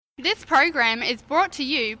This program is brought to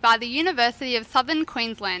you by the University of Southern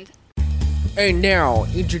Queensland. And now,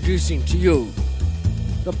 introducing to you,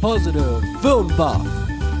 the positive film buff,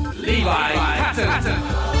 Levi Paton.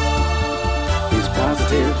 He's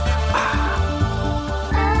positive.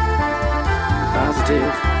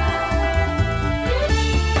 Positive.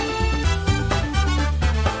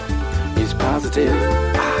 He's positive.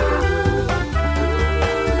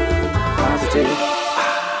 Positive.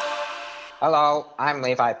 Hello, I'm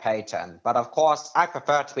Levi Paton, but of course I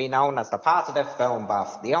prefer to be known as the positive film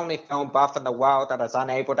buff, the only film buff in the world that is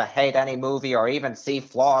unable to hate any movie or even see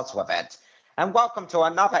flaws with it. And welcome to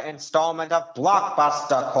another installment of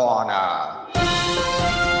Blockbuster Corner.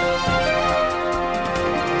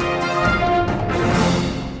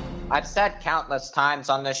 I've said countless times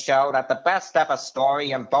on this show that the best ever story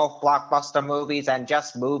in both blockbuster movies and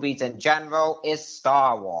just movies in general is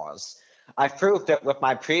Star Wars. I've proved it with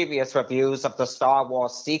my previous reviews of the Star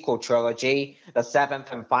Wars sequel trilogy, the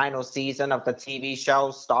seventh and final season of the TV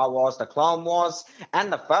show Star Wars The Clone Wars,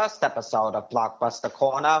 and the first episode of Blockbuster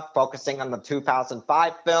Corner, focusing on the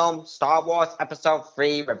 2005 film Star Wars Episode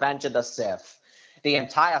 3 Revenge of the Sith. The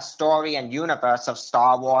entire story and universe of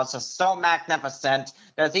Star Wars is so magnificent,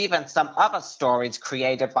 there's even some other stories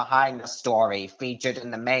created behind the story featured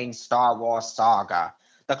in the main Star Wars saga.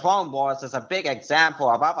 The Clone Wars is a big example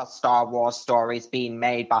of other Star Wars stories being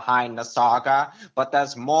made behind the saga, but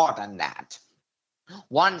there's more than that.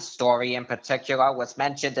 One story in particular was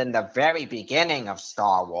mentioned in the very beginning of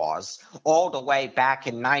Star Wars, all the way back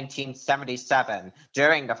in 1977,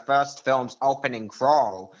 during the first film's opening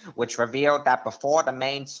crawl, which revealed that before the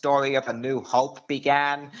main story of A New Hope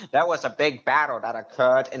began, there was a big battle that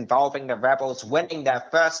occurred involving the rebels winning their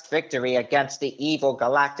first victory against the evil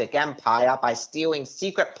Galactic Empire by stealing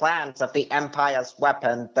secret plans of the Empire's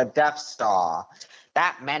weapon, the Death Star.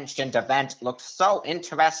 That mentioned event looked so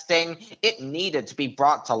interesting, it needed to be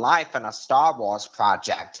brought to life in a Star Wars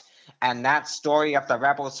project. And that story of the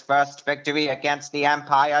rebels' first victory against the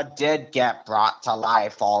Empire did get brought to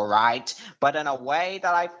life, all right, but in a way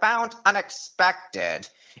that I found unexpected.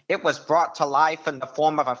 It was brought to life in the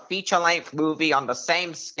form of a feature-length movie on the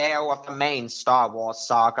same scale of the main Star Wars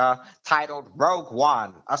saga, titled Rogue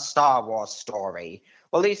One, A Star Wars Story.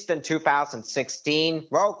 Released in 2016,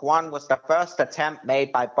 Rogue One was the first attempt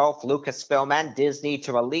made by both Lucasfilm and Disney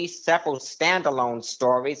to release several standalone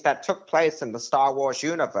stories that took place in the Star Wars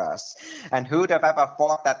universe. And who'd have ever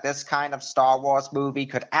thought that this kind of Star Wars movie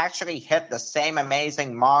could actually hit the same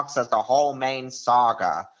amazing marks as the whole main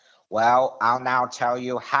saga? Well, I'll now tell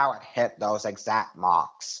you how it hit those exact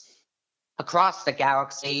marks. Across the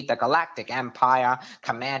galaxy, the Galactic Empire,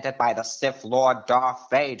 commanded by the Sith Lord Darth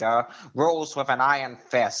Vader, rules with an iron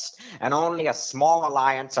fist, and only a small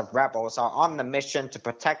alliance of rebels are on the mission to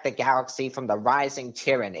protect the galaxy from the rising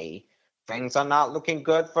tyranny. Things are not looking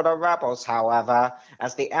good for the rebels, however,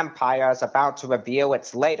 as the Empire is about to reveal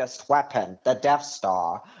its latest weapon, the Death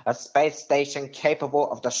Star, a space station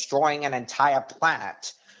capable of destroying an entire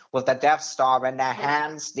planet. With the Death Star in their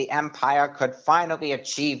hands, the Empire could finally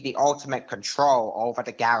achieve the ultimate control over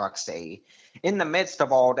the galaxy. In the midst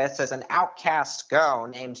of all this is an outcast girl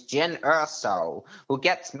named Jyn Erso, who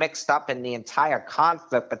gets mixed up in the entire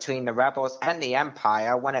conflict between the rebels and the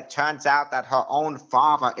Empire when it turns out that her own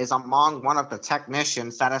father is among one of the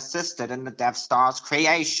technicians that assisted in the Death Star's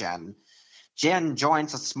creation. Jyn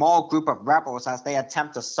joins a small group of rebels as they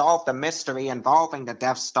attempt to solve the mystery involving the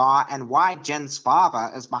Death Star and why Jin's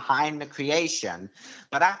father is behind the creation.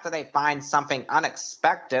 But after they find something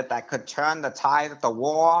unexpected that could turn the tide of the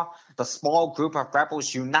war, the small group of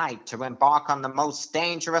rebels unite to embark on the most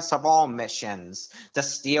dangerous of all missions, to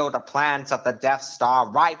steal the plans of the Death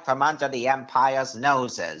Star right from under the Empire's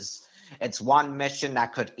noses. It's one mission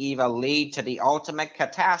that could either lead to the ultimate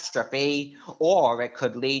catastrophe, or it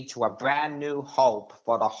could lead to a brand new hope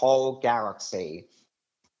for the whole galaxy.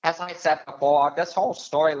 As I said before, this whole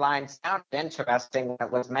storyline sounded interesting when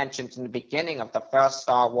it was mentioned in the beginning of the first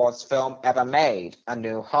Star Wars film ever made, A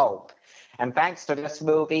New Hope. And thanks to this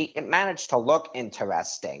movie, it managed to look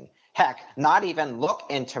interesting. Heck, not even look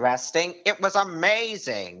interesting, it was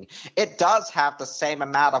amazing. It does have the same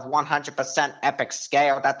amount of 100% epic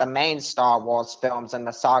scale that the main Star Wars films in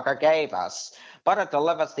the saga gave us, but it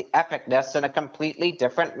delivers the epicness in a completely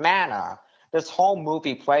different manner. This whole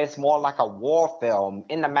movie plays more like a war film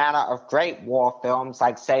in the manner of great war films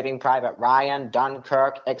like Saving Private Ryan,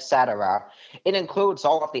 Dunkirk, etc. It includes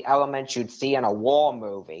all of the elements you'd see in a war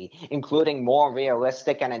movie, including more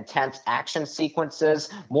realistic and intense action sequences,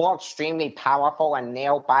 more extremely powerful and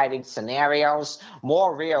nail-biting scenarios,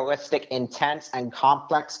 more realistic, intense, and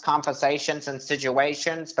complex conversations and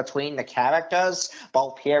situations between the characters,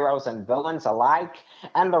 both heroes and villains alike,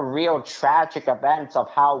 and the real tragic events of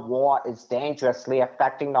how war is dangerously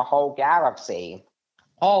affecting the whole galaxy.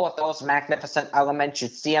 All of those magnificent elements you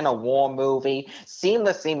see in a war movie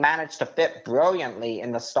seamlessly manage to fit brilliantly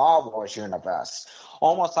in the Star Wars universe.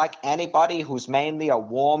 Almost like anybody who's mainly a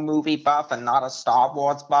war movie buff and not a Star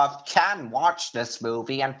Wars buff can watch this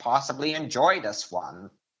movie and possibly enjoy this one.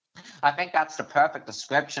 I think that's the perfect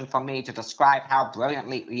description for me to describe how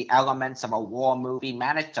brilliantly the elements of a war movie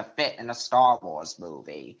manage to fit in a Star Wars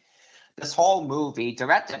movie. This whole movie,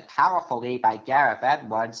 directed powerfully by Gareth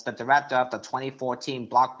Edwards, the director of the 2014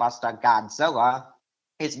 blockbuster Godzilla,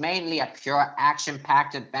 is mainly a pure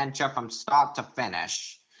action-packed adventure from start to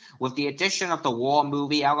finish. With the addition of the war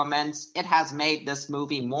movie elements, it has made this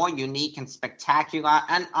movie more unique and spectacular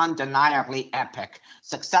and undeniably epic,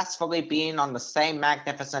 successfully being on the same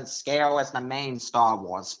magnificent scale as the main Star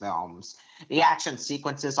Wars films. The action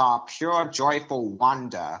sequences are pure joyful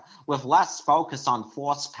wonder, with less focus on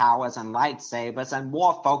force powers and lightsabers and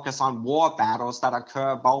more focus on war battles that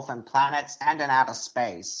occur both in planets and in outer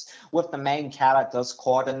space, with the main characters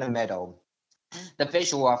caught in the middle. The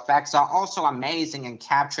visual effects are also amazing in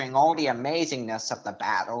capturing all the amazingness of the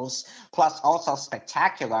battles, plus also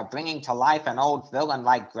spectacular, bringing to life an old villain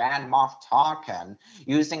like Grand Moff Tarkin,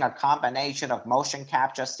 using a combination of motion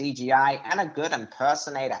capture CGI and a good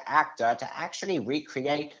impersonator actor to actually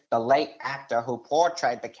recreate the late actor who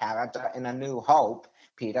portrayed the character in A New Hope,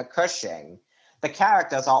 Peter Cushing. The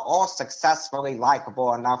characters are all successfully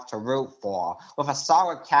likable enough to root for, with a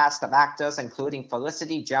solid cast of actors including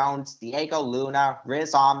Felicity Jones, Diego Luna,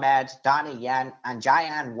 Riz Ahmed, Donnie Yen, and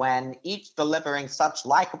Jian Wen, each delivering such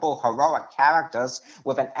likable, heroic characters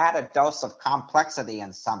with an added dose of complexity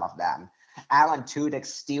in some of them. Alan Tudyk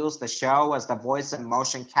steals the show as the voice and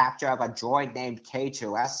motion capture of a droid named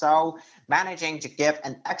K2SO, managing to give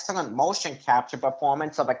an excellent motion capture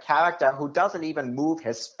performance of a character who doesn't even move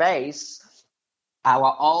his face.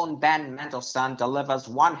 Our own Ben Mendelsohn delivers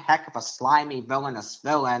one heck of a slimy villainous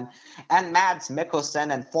villain, and Mads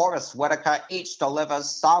Mikkelsen and Forrest Whitaker each delivers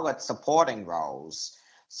solid supporting roles.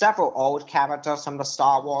 Several old characters from the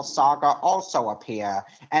Star Wars saga also appear,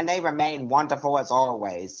 and they remain wonderful as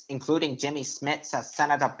always, including Jimmy Smits as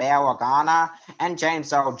Senator Bail Organa and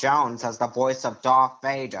James Earl Jones as the voice of Darth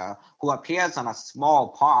Vader, who appears in a small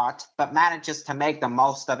part, but manages to make the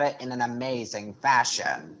most of it in an amazing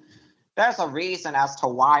fashion. There's a reason as to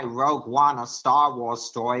why Rogue One, A Star Wars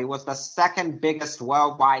Story, was the second biggest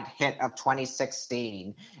worldwide hit of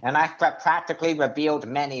 2016, and I've practically revealed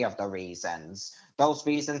many of the reasons. Those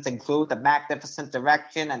reasons include the magnificent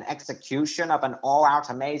direction and execution of an all-out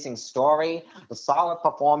amazing story, the solid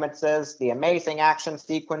performances, the amazing action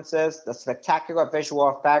sequences, the spectacular visual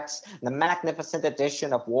effects, the magnificent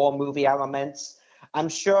addition of war movie elements. I'm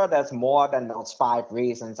sure there's more than those 5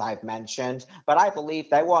 reasons I've mentioned, but I believe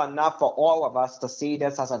they were enough for all of us to see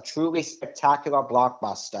this as a truly spectacular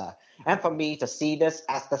blockbuster, and for me to see this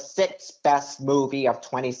as the 6th best movie of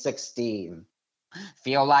 2016.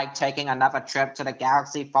 Feel like taking another trip to the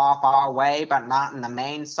galaxy far, far away, but not in the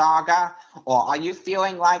main saga? Or are you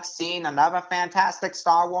feeling like seeing another fantastic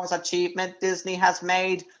Star Wars achievement Disney has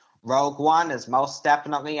made? Rogue One is most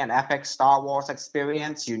definitely an epic Star Wars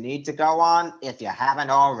experience you need to go on if you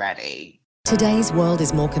haven't already. Today's world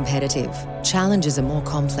is more competitive, challenges are more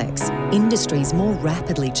complex, industries more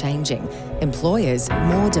rapidly changing, employers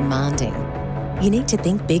more demanding. You need to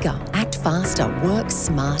think bigger, act faster, work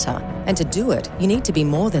smarter. And to do it, you need to be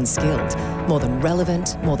more than skilled, more than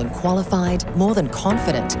relevant, more than qualified, more than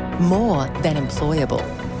confident, more than employable.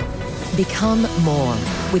 Become more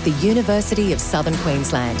with the University of Southern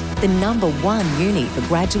Queensland, the #1 uni for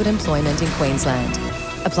graduate employment in Queensland.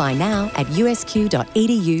 Apply now at usq.edu.au.